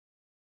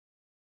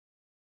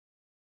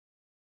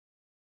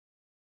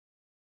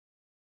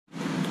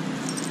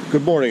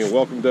Good morning and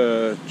welcome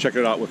to Check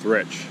It Out with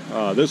Rich.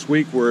 This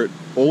week we're at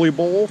Ole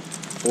Bowl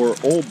or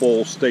Old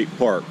Bowl State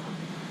Park.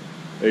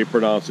 They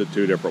pronounce it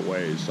two different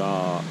ways.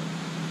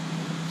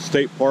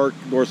 State Park,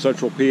 North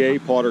Central PA,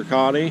 Potter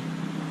County.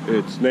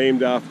 It's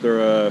named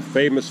after a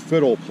famous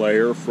fiddle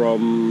player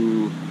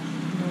from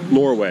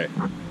Norway.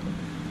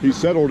 He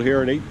settled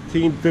here in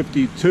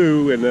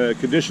 1852 and the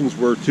conditions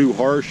were too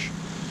harsh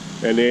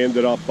and they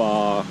ended up,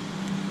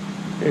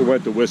 he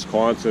went to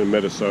Wisconsin and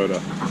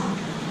Minnesota.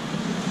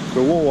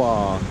 So we'll,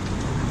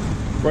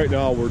 right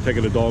now we're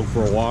taking the dog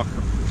for a walk.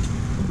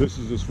 This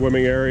is the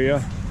swimming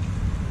area.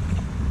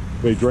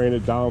 They drain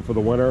it down for the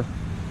winter.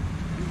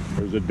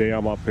 There's a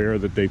dam up here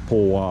that they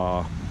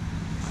pull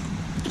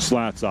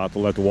slats out to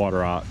let the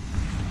water out.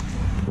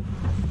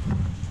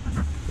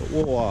 But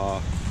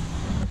we'll,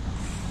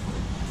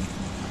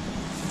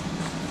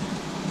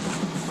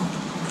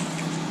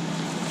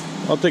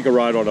 I'll take a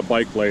ride on a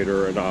bike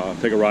later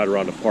and take a ride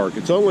around the park.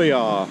 It's only,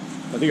 I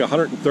think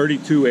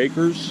 132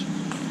 acres.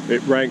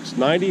 It ranks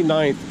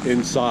 99th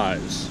in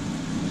size,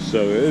 so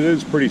it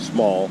is pretty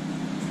small.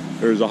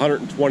 There's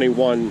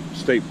 121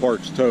 state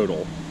parks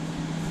total.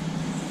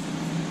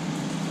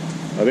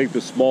 I think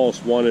the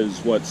smallest one is,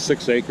 what,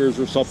 6 acres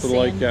or something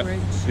like that?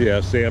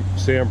 Yeah,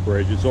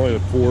 Sandbridge. It's only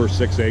 4 or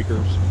 6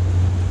 acres.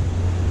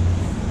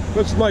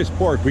 But it's a nice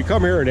park. We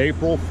come here in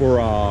April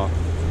for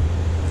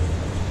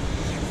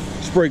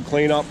spring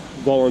cleanup,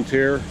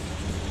 volunteer.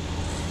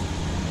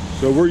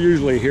 So we're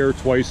usually here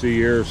twice a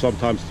year,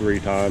 sometimes 3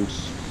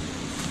 times.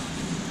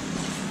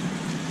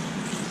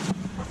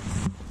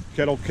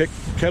 Kettle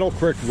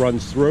Creek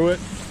runs through it.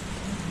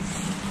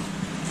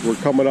 We're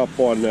coming up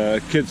on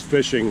kids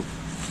fishing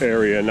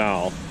area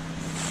now,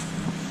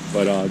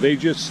 but they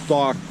just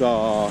stocked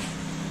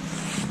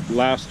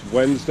last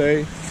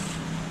Wednesday,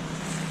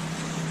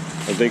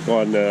 I think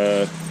on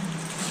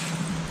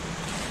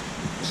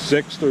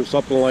 6th or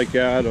something like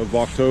that of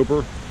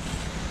October.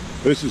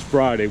 This is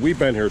Friday. We've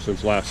been here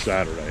since last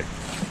Saturday.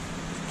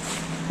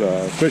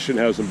 Fishing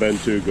hasn't been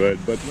too good,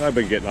 but I've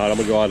been getting out. I'm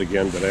gonna go out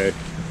again today.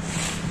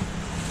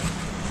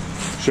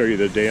 Show you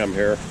the dam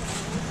here.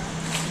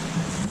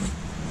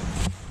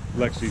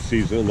 Lexi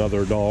sees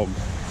another dog.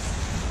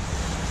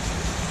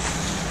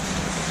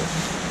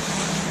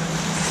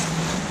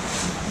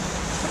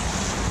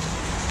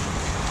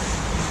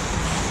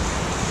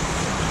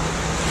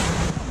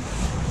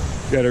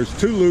 Yeah, there's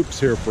 2 loops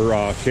here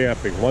for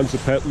camping. One's a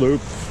pet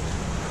loop.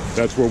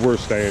 That's where we're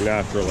staying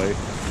naturally.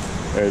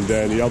 And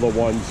then the other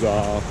one's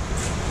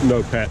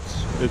no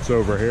pets. It's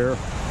over here.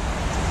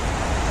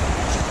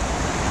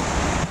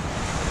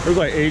 There's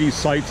like 80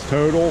 sites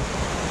total.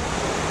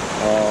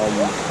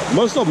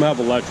 Most of them have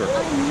electric.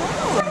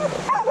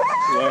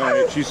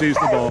 Right, she sees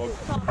the dog.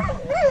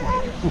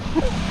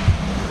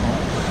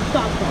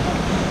 Stop it.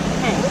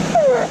 Hey.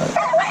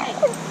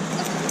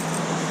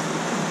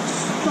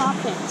 Stop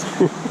it.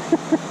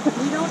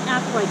 We don't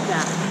act like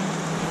that.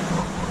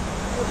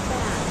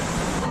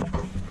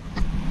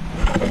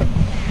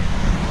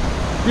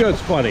 Yeah,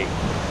 it's funny.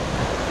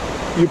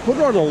 You put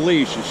her on a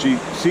leash and she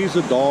sees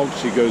a dog,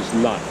 she goes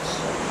nuts.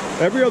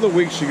 Every other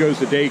week she goes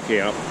to day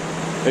camp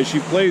and she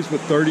plays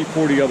with 30,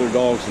 40 other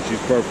dogs and she's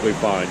perfectly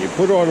fine. You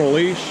put her on a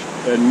leash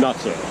and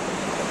nuts her.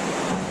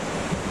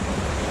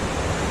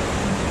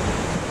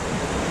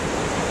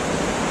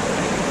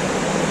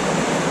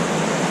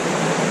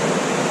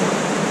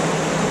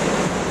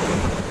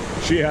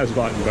 She has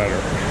gotten better.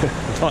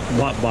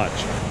 Not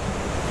much.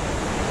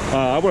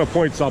 I want to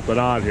point something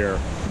out here.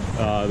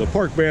 The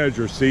park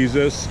manager sees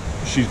this.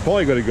 She's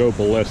probably going to go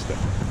ballistic.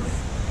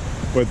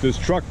 But this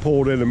truck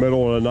pulled in the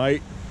middle of the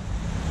night.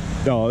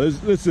 No,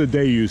 this is a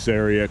day use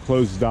area. It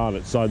closes down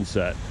at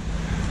sunset.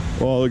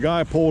 Well, the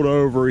guy pulled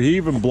over. He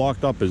even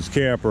blocked up his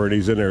camper and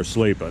he's in there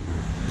sleeping.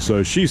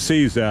 So she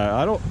sees that.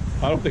 I don't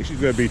think she's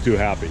going to be too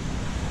happy.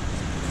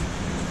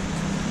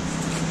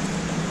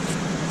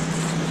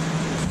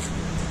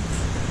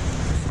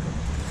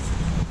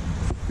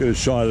 Get a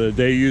shot of the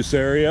day use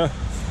area.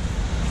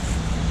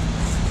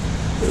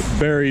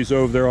 Barry's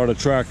over there on a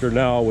tractor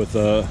now with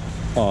a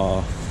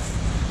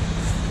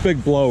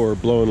big blower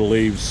blowing the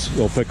leaves.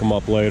 They'll pick them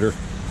up later.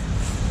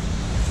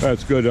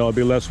 That's good. There'll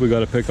be less we got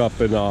to pick up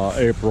in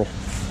April.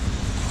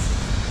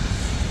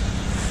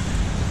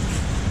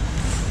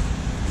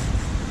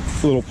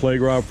 A little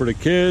playground for the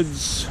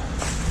kids.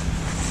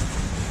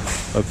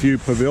 A few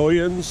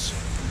pavilions.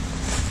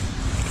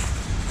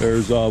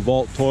 There's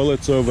vault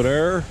toilets over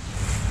there.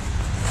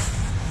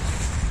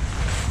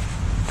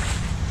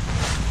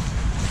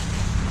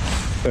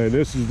 And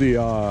this is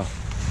the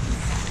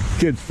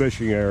kids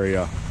fishing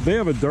area. They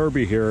have a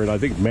derby here in, I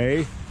think,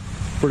 May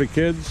for the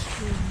kids.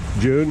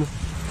 June.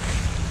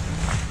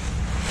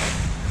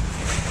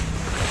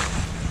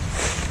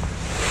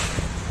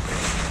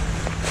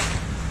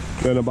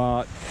 Then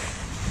about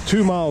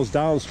 2 miles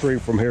downstream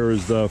from here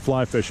is the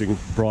fly fishing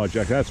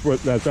project.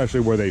 That's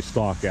actually where they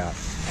stock at.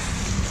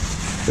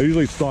 They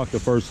usually stock the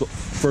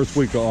first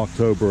week of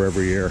October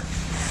every year.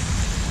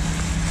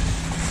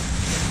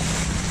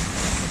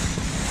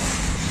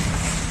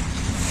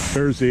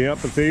 There's the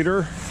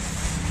amphitheater.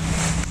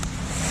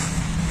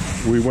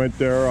 We went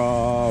there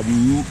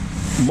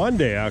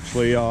Monday,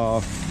 actually,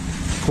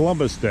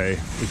 Columbus Day.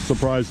 I was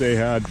surprised they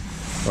had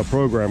a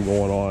program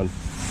going on.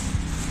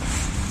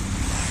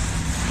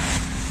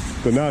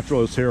 The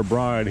naturalist here,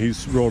 Brian,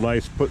 he's real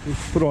nice, put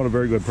on a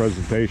very good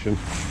presentation.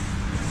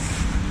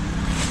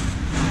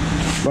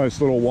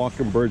 Nice little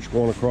walking bridge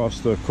going across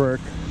the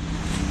creek.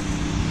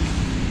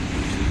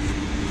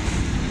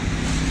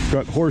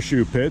 Got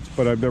horseshoe pits,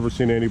 but I've never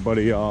seen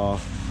anybody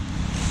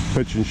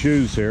pitching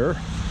shoes here.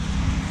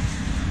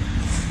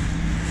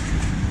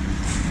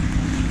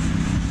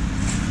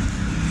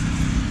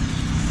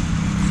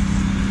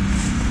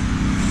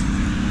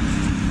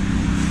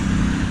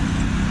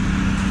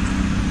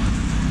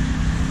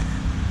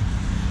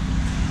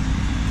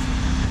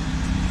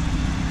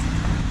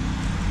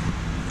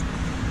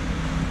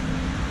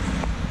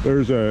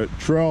 There's a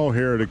trail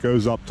here that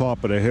goes up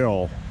top of the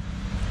hill.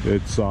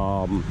 It's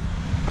I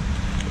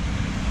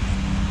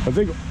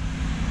think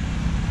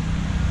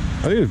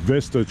it's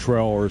Vista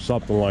Trail or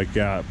something like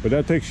that, but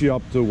that takes you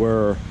up to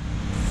where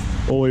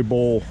Ole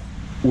Bull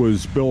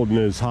was building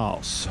his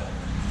house,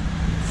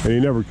 and he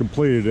never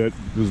completed it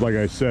because, like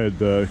I said,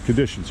 the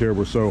conditions here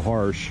were so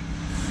harsh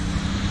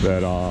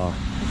that I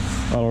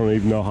don't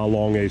even know how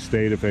long they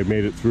stayed, if they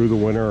made it through the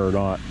winter or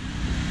not.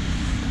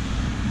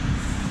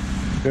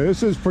 Yeah,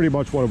 this is pretty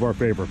much one of our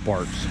favorite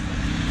parks.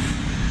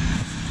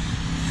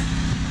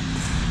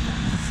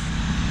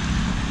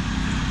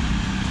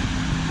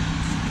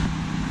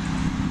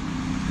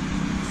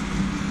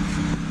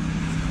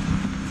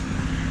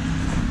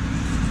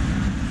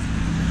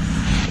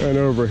 And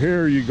over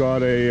here you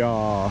got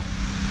a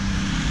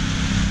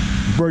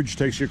bridge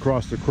takes you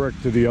across the creek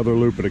to the other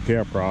loop of the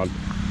campground.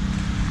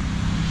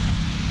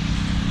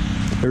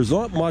 There's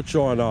not much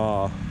on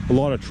a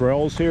lot of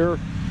trails here.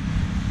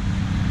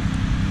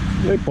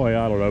 They probably,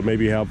 I don't know,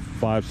 maybe have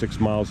 5-6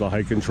 miles of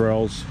hiking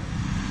trails.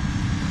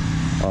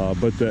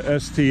 But the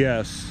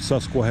STS,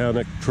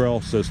 Susquehannock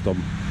Trail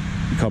System,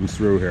 comes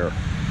through here.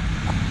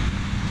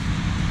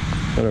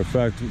 And in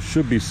fact, you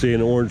should be seeing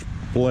orange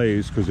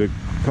blaze because it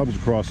comes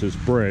across this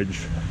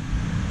bridge,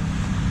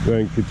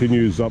 then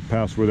continues up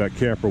past where that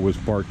camper was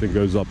parked and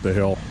goes up the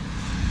hill.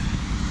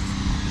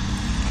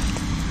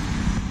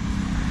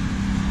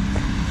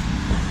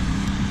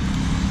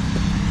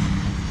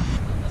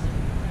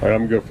 All right,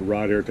 I'm gonna go for a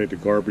ride here, take the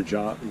garbage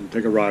out, and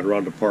take a ride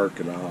around the park,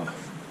 and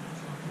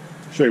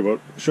show you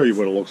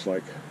what it looks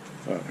like.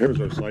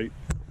 Here's our site.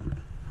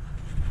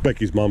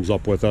 Becky's mom's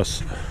up with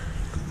us.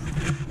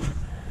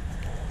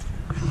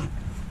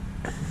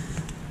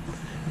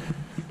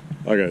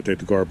 I gotta take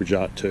the garbage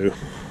out too,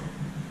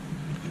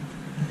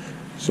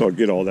 so I'll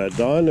get all that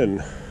done.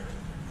 And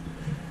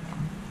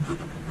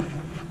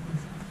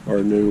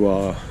our new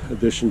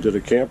addition to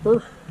the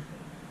camper.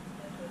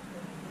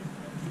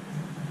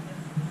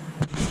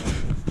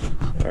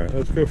 Alright,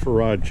 let's go for a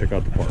ride and check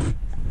out the park.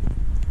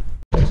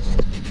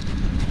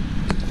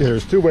 Yeah,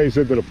 there's two ways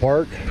into the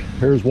park.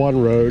 Here's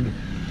one road.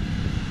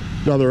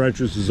 Another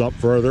entrance is up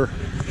further.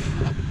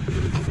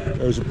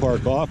 There's a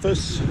park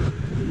office.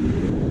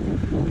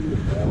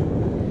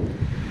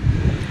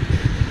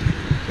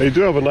 They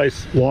do have a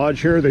nice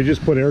lodge here. They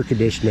just put air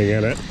conditioning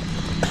in it.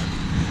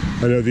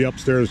 I know the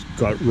upstairs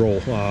got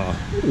real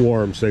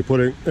warm, so they put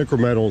in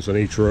incrementals in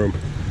each room.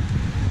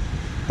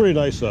 Pretty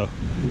nice though.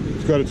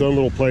 It's got its own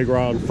little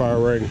playground, fire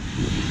ring.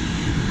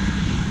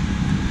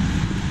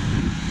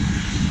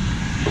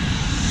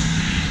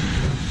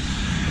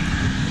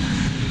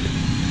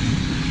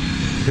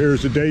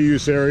 Here's the day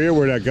use area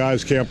where that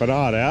guy's camping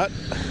out at.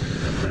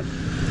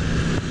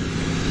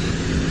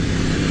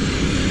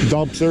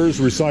 Dumpsters,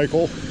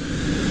 recycle.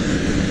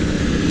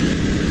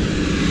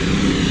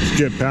 Let's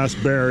get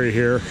past Barry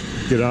here,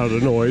 get out of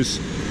the noise.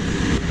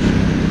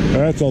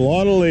 That's a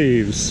lot of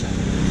leaves.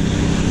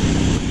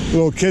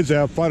 Little kids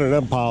have fun in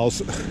them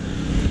piles.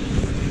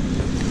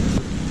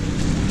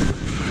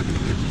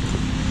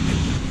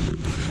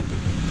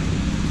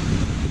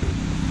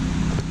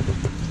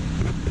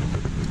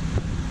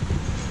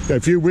 A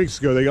few weeks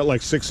ago they got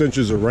like 6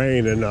 inches of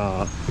rain, and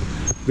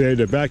they had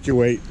to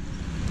evacuate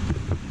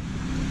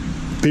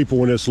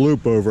people in this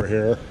loop over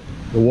here.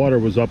 The water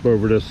was up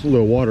over this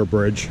little water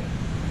bridge.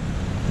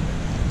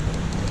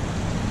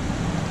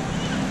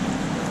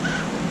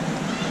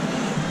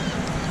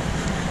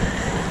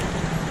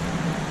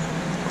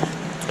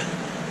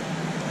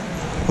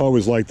 I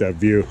always like that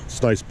view. It's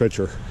a nice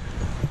picture.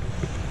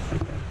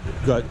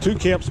 Got two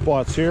camp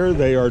spots here.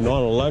 They are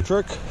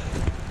non-electric,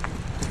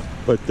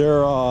 but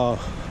they're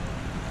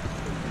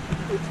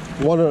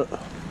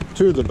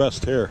two of the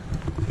best here.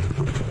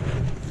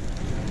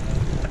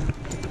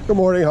 Good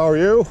morning, how are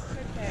you?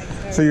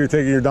 Good. So you're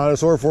taking your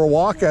dinosaur for a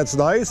walk. That's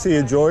nice. He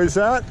enjoys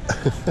that.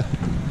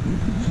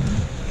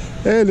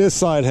 And this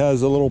side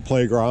has a little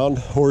playground,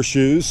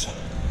 horseshoes.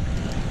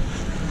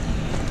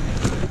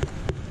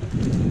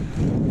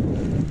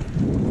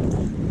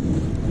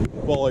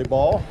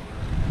 Volleyball.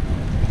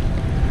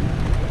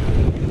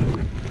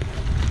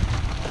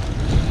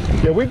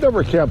 Yeah, we've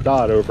never camped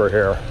out over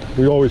here.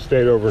 We always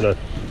stayed over in the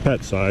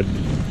pet side.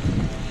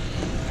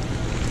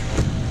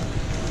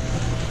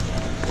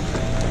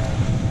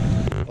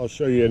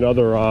 Show you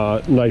another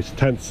nice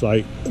tent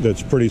site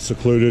that's pretty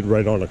secluded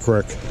right on a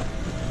creek.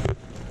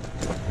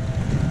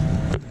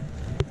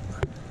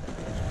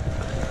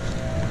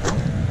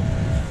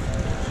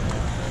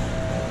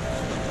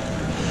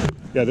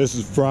 Yeah, this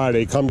is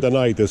Friday. Come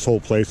tonight, this whole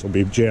place will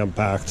be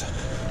jam-packed.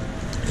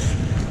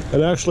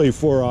 And actually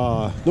for,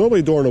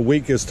 normally during the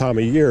week this time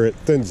of year, it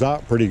thins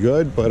out pretty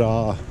good, but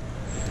a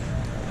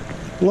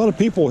lot of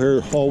people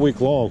here all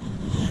week long.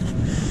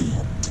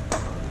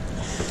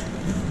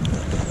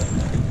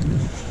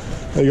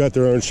 They got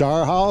their own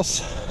shower house.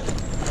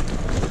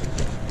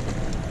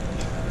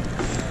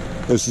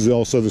 This is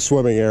also the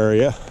swimming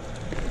area.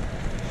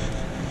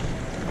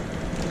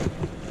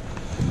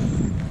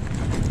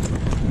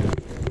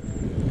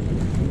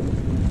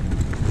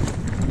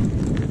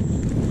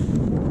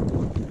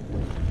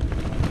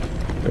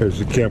 There's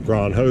the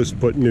campground host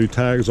putting new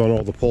tags on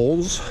all the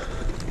poles.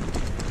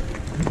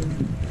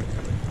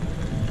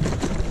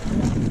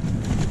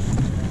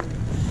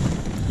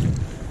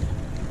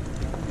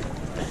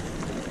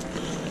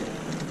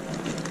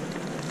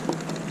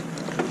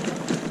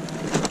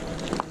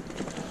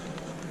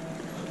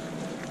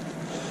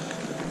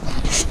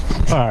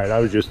 Alright, I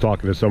was just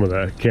talking to some of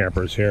the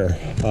campers here.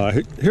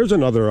 Here's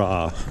another,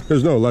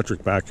 there's no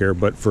electric back here,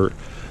 but for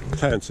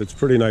tents, it's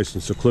pretty nice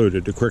and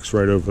secluded. The creek's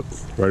right over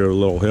a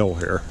little hill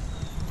here.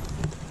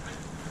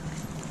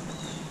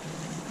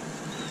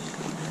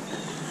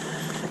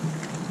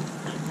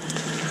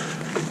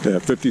 Yeah,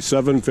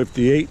 57,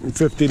 58, and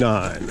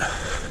 59.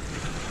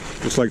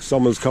 Looks like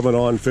someone's coming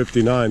on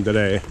 59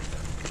 today.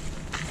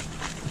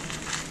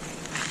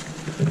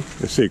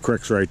 You see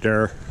creek's right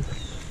there.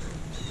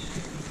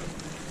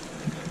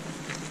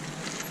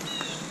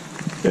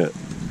 Yeah,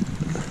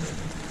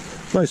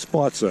 nice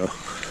spots though.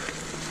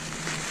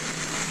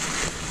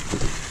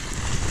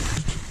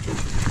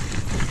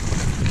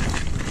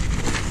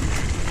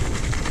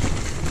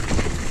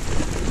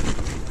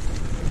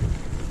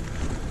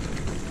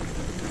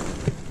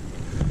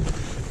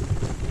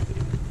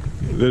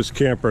 This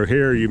camper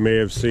here you may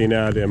have seen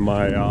out in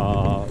my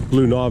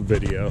Blue Knob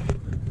video.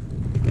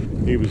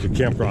 He was a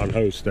campground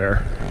host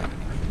there.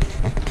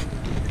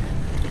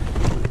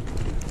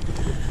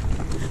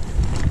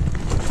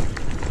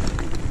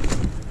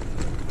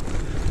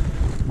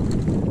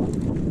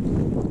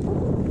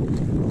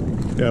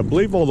 Yeah, I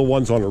believe all the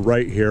ones on the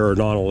right here are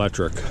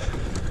non-electric.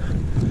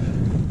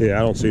 Yeah,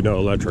 I don't see no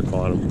electric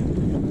on them.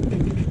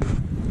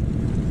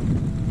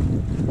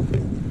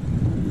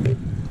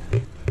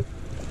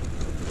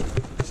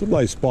 Some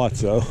nice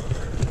spots though.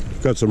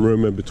 Got some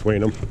room in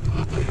between them.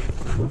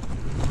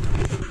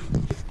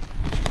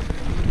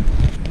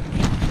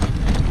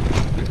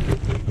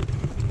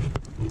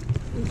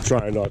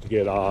 Trying not to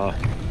get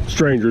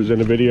strangers in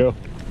the video.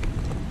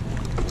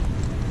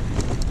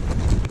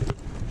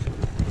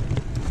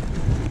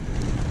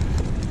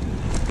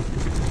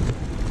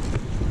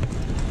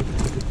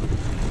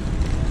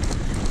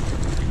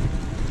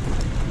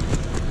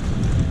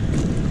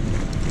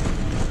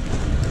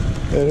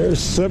 And there's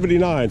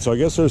 79, so I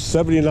guess there's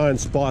 79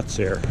 spots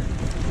here.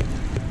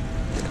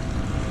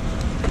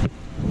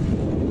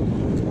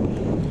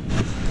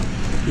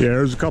 Yeah,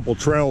 there's a couple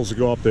trails that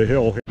go up the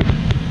hill here.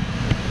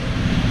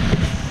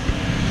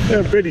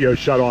 And video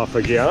shut off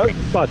again.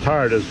 I'm about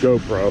tired of this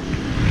GoPro.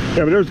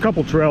 Yeah, but there's a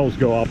couple trails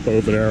go up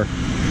over there.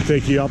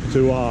 Take you up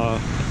to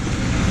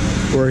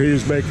where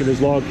he's making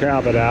his log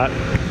cabin at.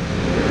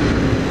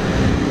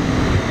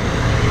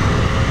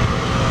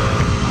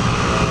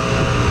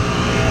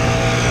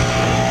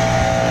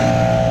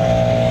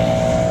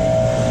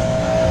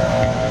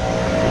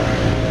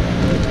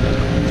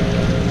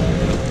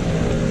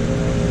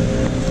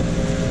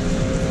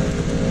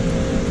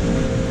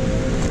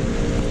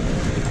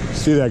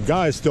 See, that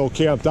guy still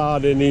camped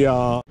out in the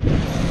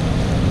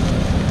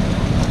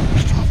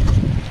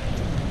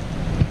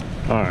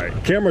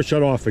Alright, camera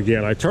shut off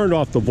again. I turned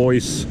off the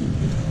voice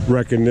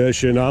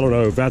recognition. I don't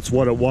know if that's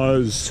what it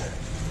was.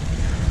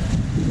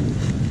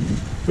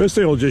 This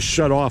thing will just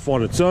shut off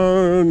on its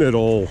own.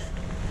 It'll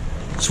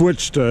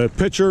switch to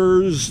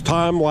pictures,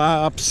 time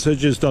lapse. It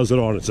just does it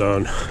on its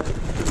own.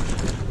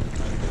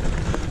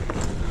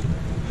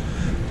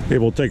 Maybe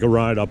we'll take a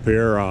ride up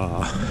here.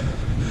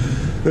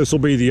 This will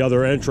be the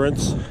other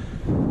entrance,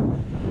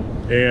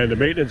 and the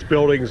maintenance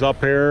building's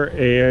up here,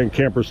 and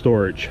camper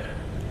storage.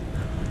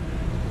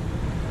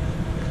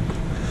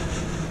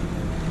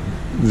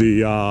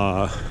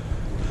 The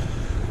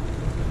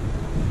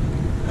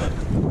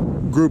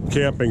group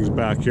camping's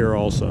back here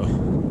also.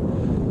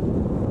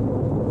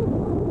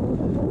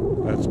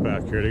 That's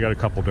back here. They got a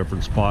couple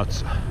different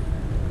spots.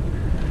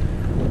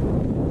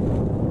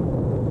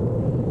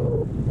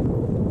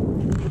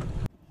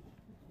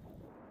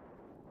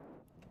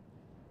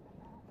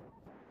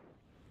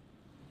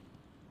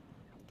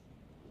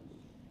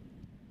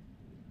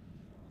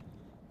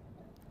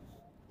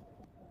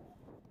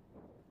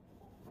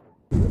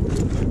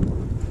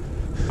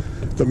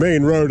 The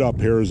main road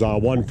up here is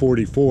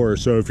 144,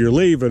 so if you're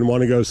leaving,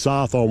 want to go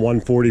south on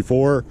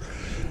 144,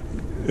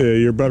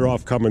 you're better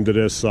off coming to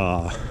this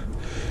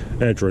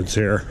entrance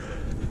here.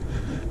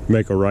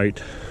 make a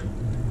right.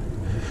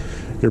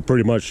 You're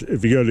pretty much,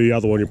 if you go to the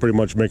other one, you're pretty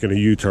much making a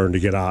U-turn to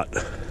get out.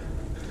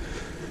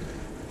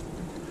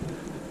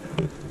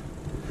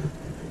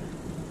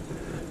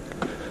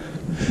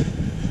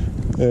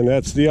 And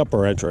that's the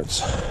upper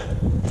entrance.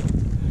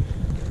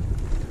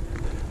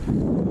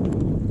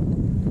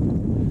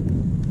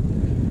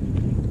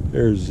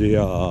 There's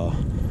the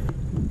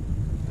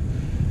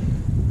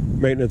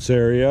maintenance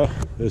area.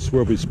 This is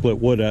where we split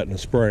wood at in the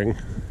spring.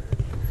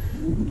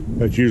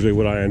 That's usually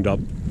what I end up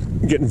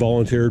getting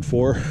volunteered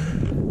for.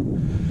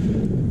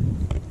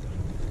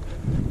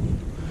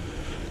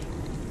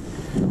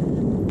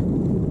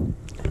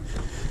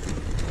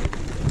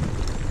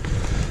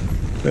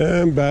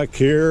 And back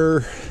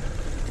here,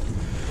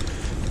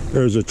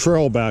 there's a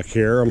trail back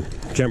here. I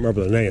can't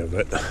remember the name of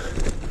it.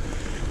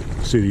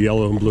 See the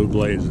yellow and blue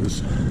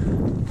blazes.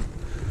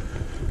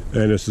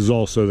 And this is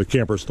also the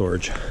camper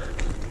storage. I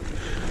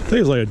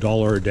think it's like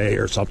 $1 a day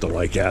or something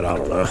like that. I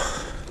don't know.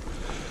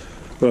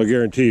 But I'll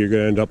guarantee you're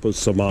going to end up with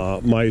some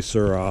mice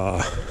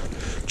or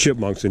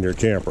chipmunks in your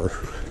camper.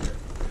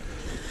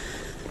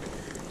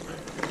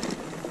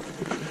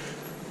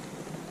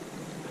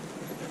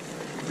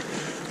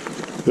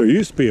 There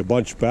used to be a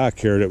bunch back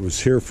here that was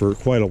here for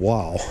quite a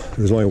while.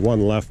 There's only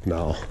one left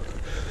now.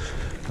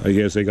 I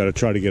guess they got to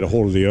try to get a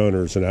hold of the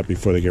owners and that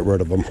before they get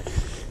rid of them.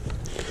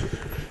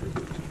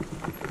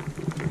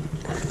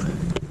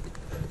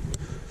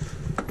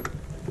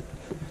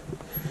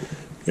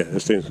 Yeah,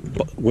 this thing's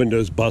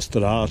window's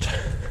busted out.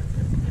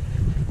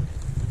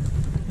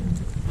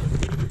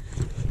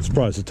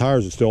 Surprised the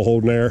tires are still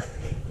holding air.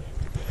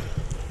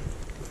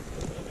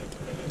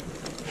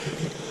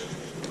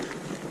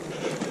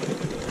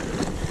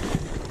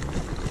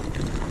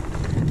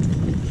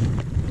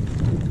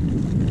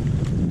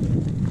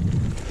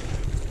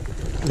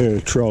 And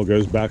the trail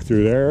goes back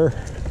through there.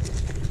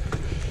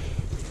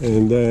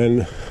 And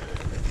then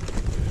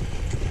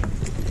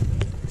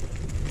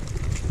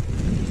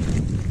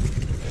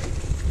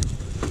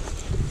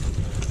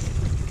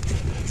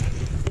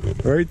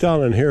right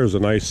down in here is a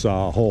nice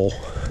hole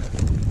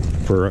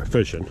for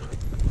fishing.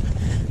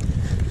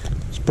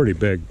 It's pretty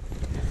big.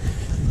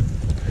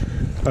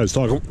 I was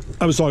talking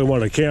to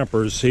one of the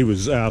campers. He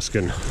was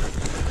asking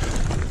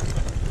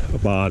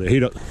about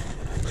it.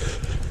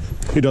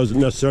 He doesn't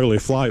necessarily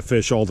fly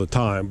fish all the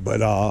time, but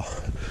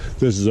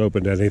this is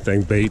open to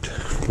anything, bait,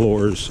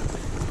 lures.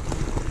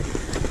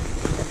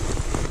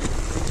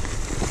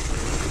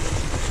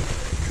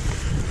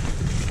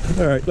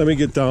 All right, let me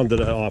get down to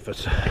the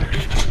office.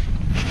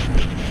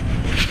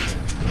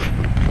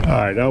 All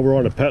right, now we're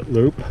on a pet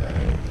loop.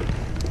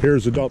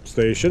 Here's the dump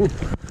station.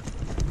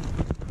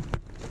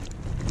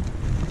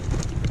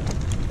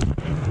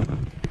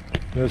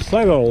 The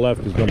sign on the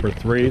left is number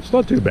 3. It's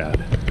not too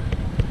bad.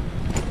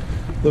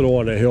 Little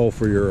on the hill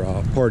for your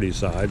party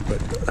side,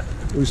 but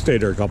we stayed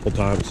there a couple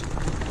times.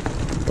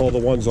 All the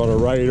ones on the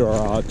right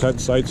are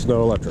tent sites,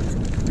 no electric.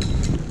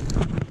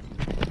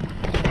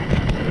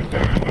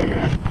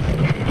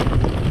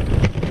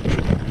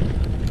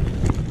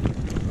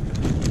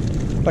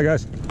 Hi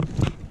guys.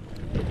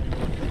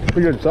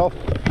 Pretty good yourself.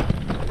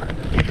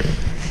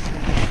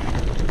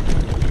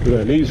 And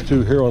then these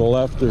two here on the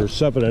left are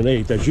 7 and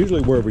 8. That's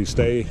usually where we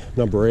stay,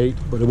 number 8,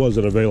 but it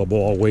wasn't available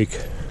all week.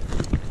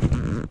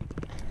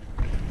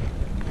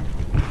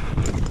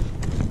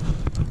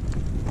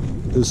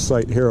 This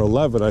site here,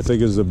 11, I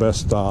think is the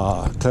best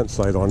tent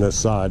site on this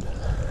side.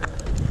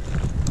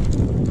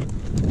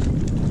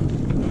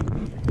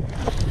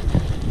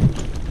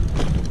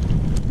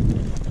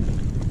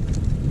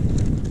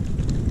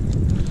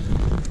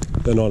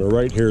 Then on the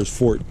right here is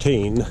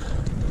 14.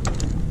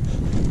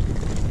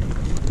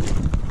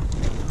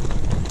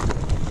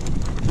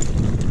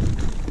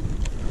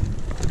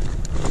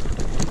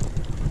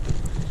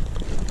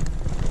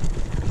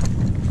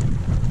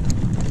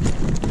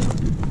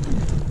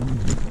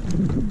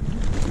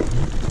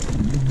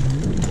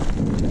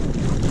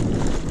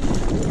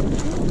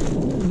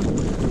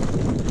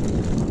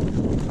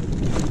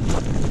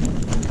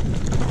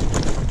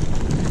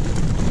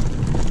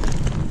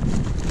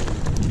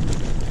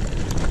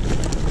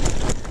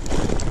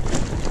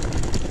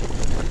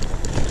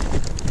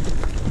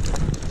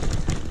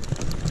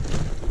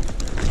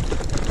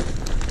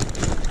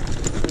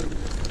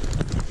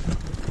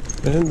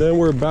 And then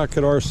we're back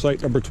at our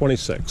site number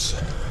 26.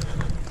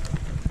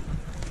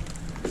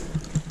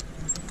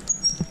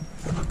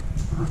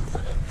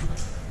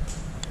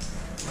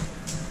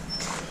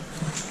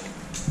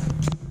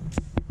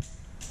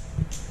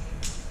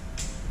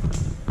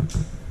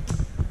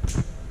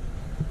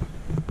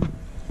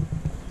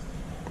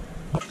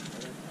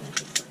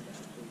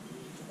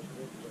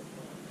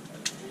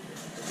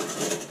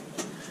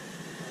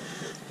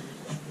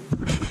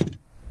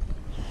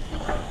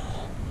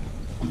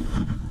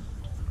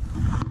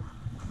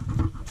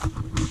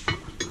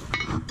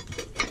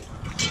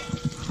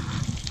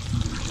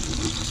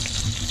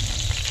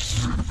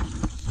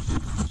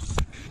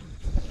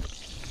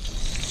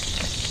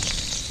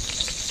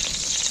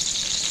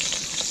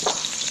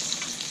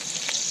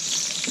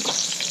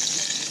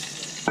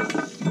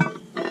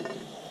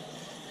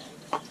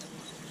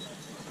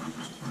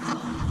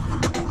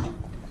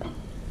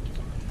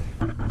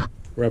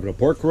 We're having a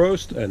pork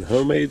roast and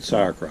homemade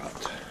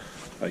sauerkraut.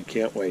 I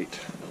can't wait.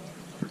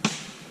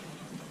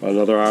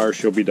 Another hour,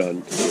 she'll be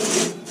done.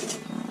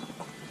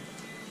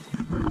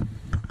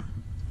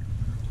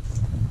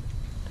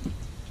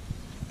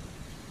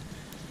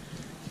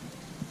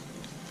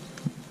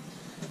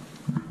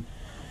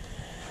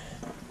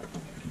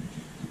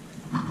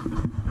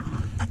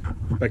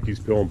 Becky's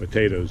peeling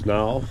potatoes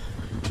now.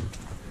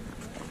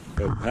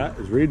 And Pat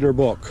is reading her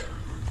book.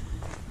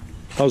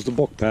 How's the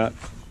book, Pat?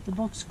 The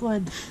book's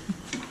good.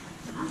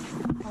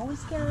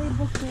 Always carry a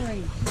book to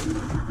read.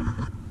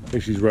 I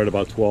think she's read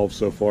about 12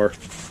 so far.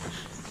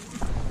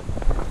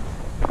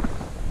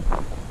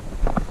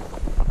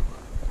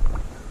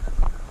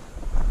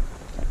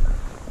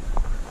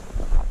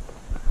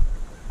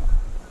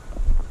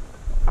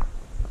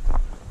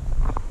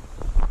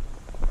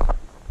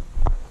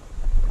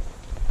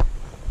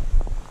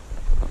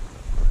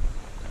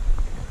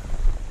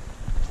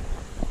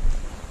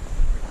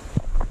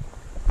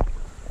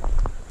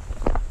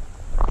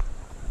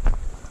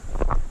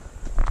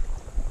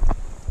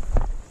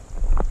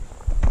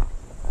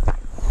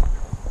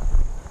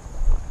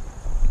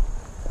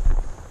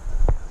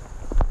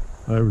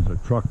 There was a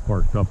truck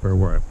parked up there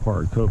where I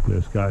parked. Hopefully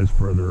this guy's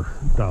further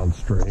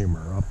downstream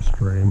or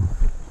upstream.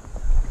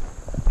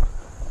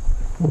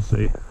 We'll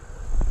see.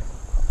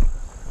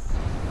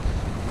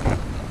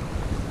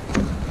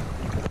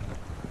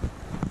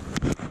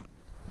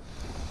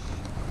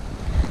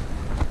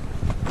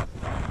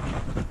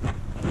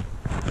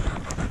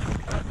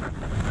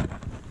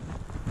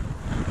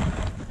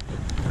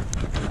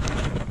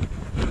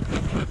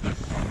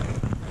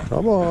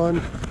 Come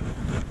on.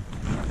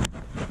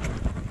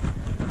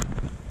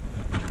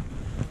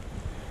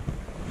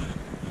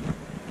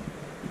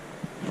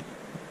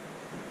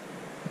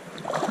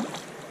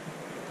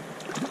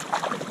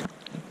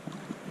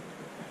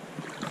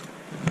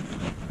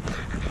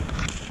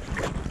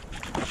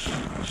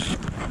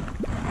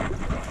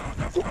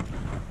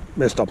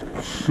 Missed him. Come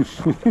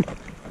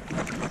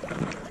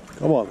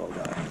on, little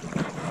guy.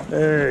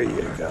 There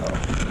you go.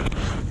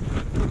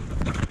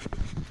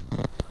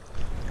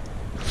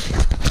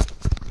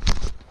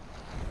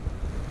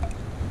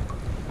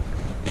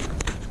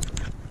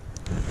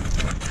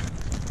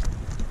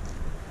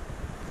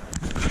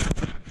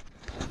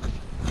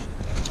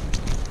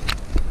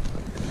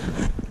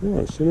 Come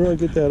on, sooner I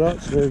get that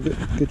out, sooner I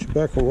get you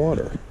back in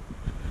water.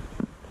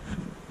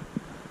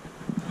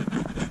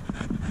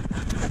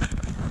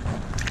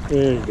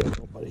 There you go,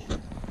 buddy.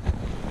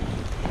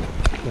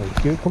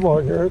 Thank you. Come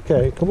on, you're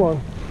okay. Come on.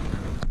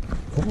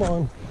 Come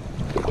on.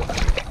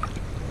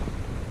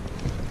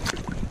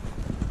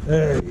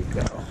 There you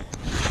go.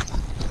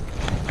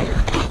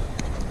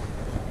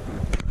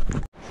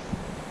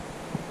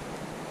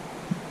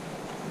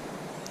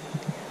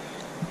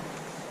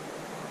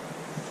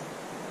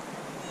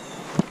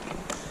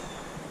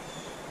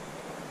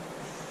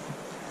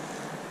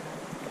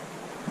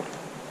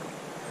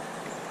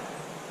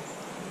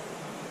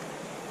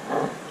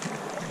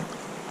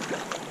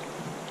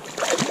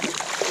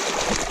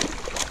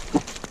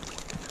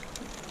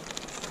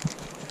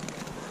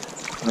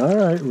 All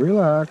right,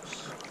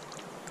 relax.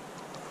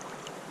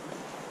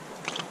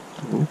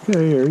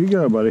 Okay, here you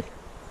go, buddy.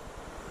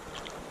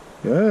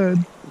 Good.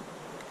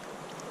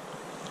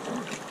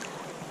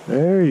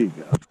 There you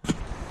go.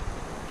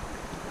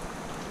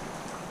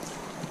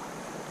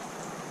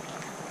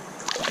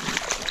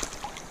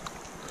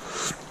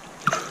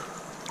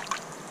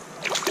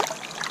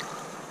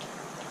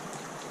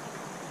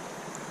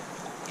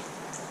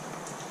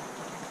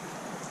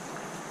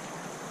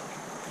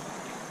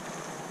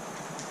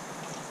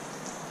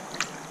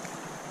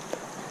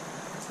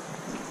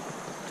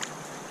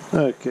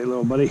 Okay,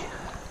 little buddy.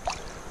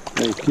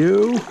 Thank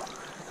you.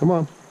 Come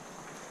on.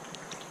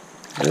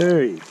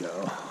 There you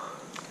go.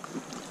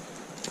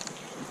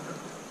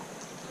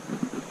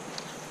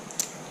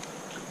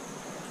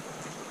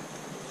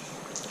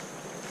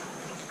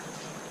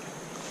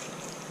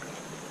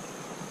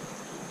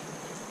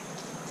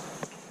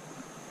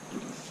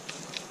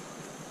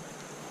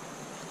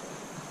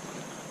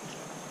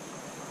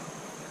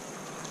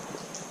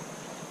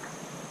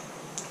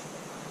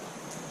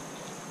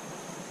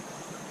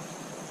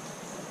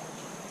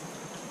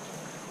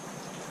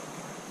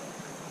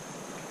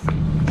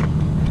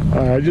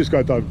 I just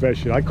got done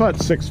fishing. I caught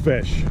 6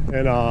 fish,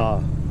 and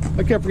I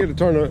can't forget to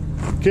turn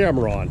the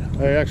camera on.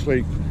 I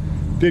actually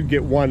did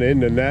get one in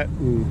the net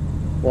and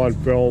on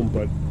film,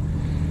 but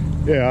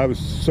yeah, I was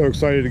so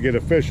excited to get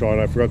a fish on,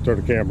 I forgot to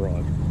turn the camera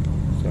on.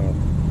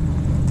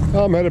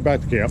 So I'm headed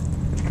back to camp.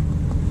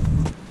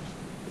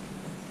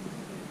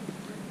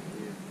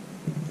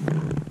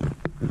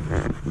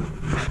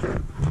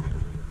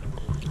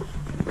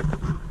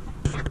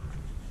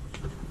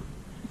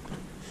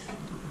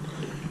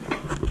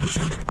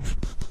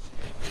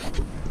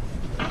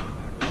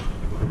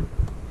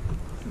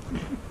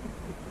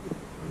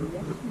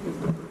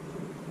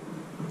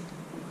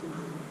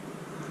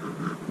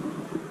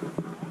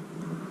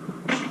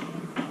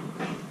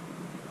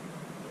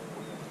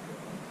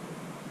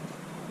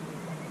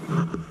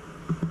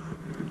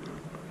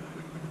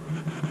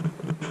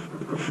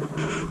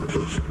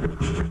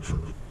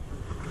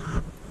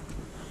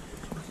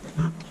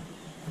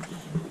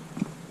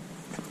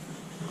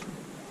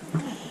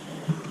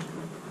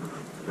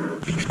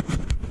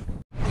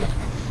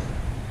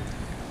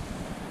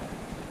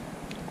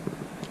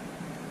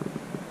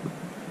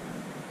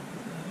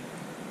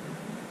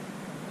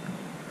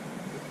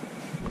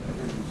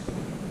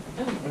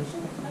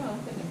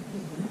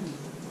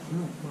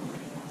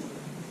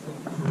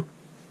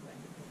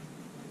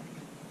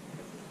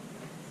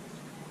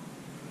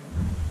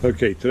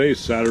 Okay, today's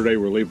Saturday,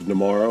 we're leaving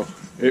tomorrow.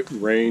 It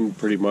rained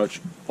pretty much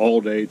all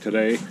day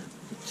today.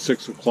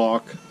 6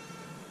 o'clock.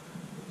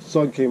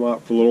 Sun came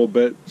out for a little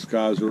bit,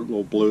 skies are a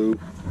little blue,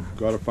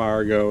 got a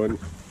fire going.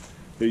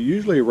 It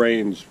usually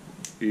rains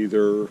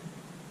either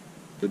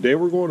the day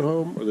we're going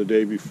home or the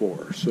day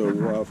before, so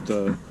we'll have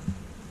to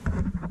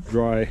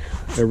dry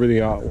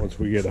everything out once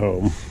we get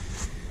home.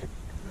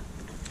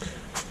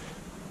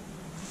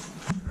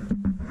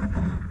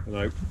 And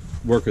I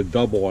work a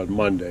double on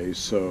Mondays,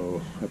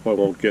 so I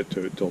probably won't get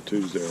to it till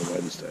Tuesday or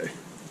Wednesday.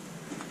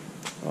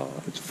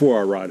 It's a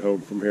 4-hour ride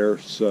home from here,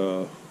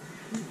 so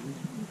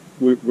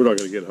we're not going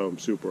to get home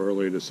super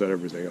early to set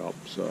everything up.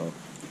 So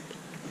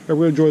we're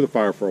going to enjoy the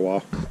fire for a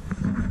while.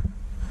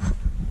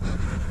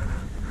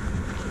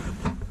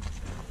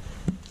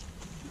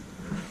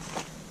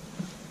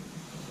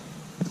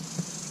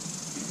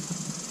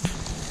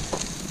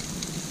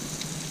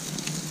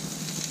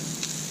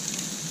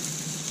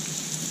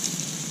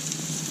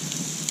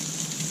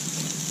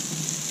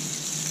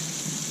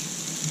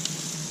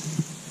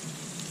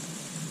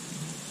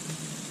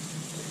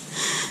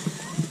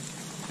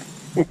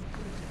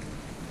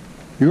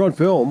 You're on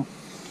film.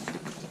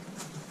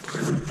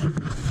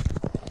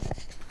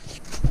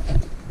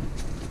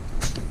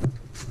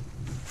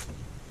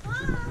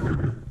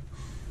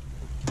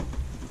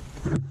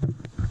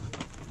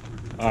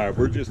 Alright,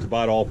 we're just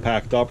about all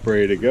packed up,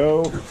 ready to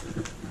go.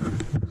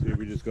 See,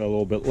 we just got a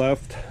little bit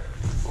left.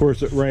 Of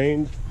course, it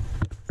rained.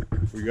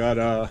 We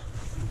gotta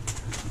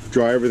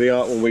dry everything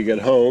out when we get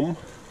home.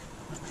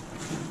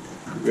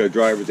 We gotta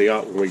dry everything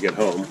out when we get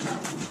home.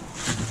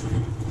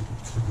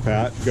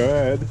 Pat, go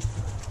ahead.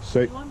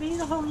 You want me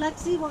to hold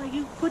Lexi while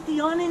you put the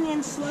awning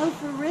in slow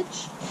for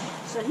Rich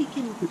so he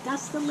can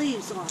dust the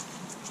leaves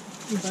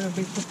off? You better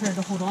be prepared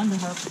to hold on to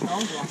her for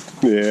all long.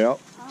 Yeah.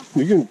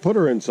 You can put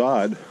her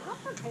inside. I'm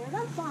prepared,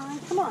 I'm fine.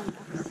 Come on,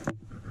 Lex.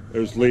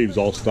 There's leaves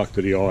all stuck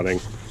to the awning.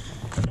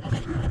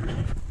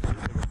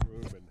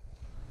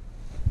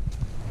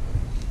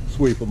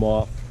 Sweep them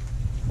off.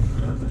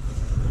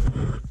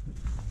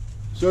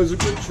 So it was a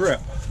good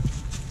trip.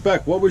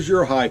 Beck, what was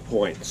your high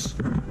points?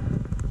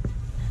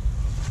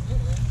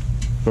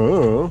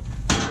 Oh.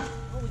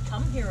 Well, we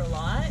come here a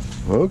lot.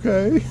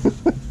 Okay.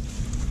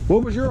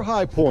 What was your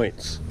high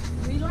points?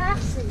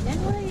 Relaxing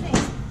and waiting.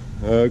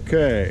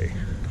 Okay.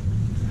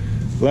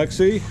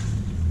 Lexi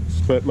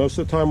spent most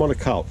of the time on the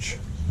couch.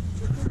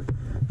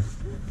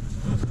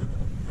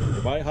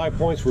 My high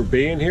points were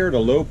being here, the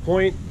low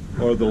point,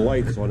 or the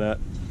lights on that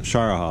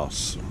Shire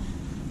house.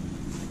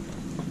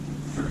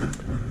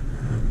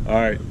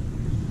 Alright.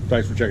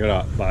 Thanks for checking it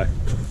out. Bye.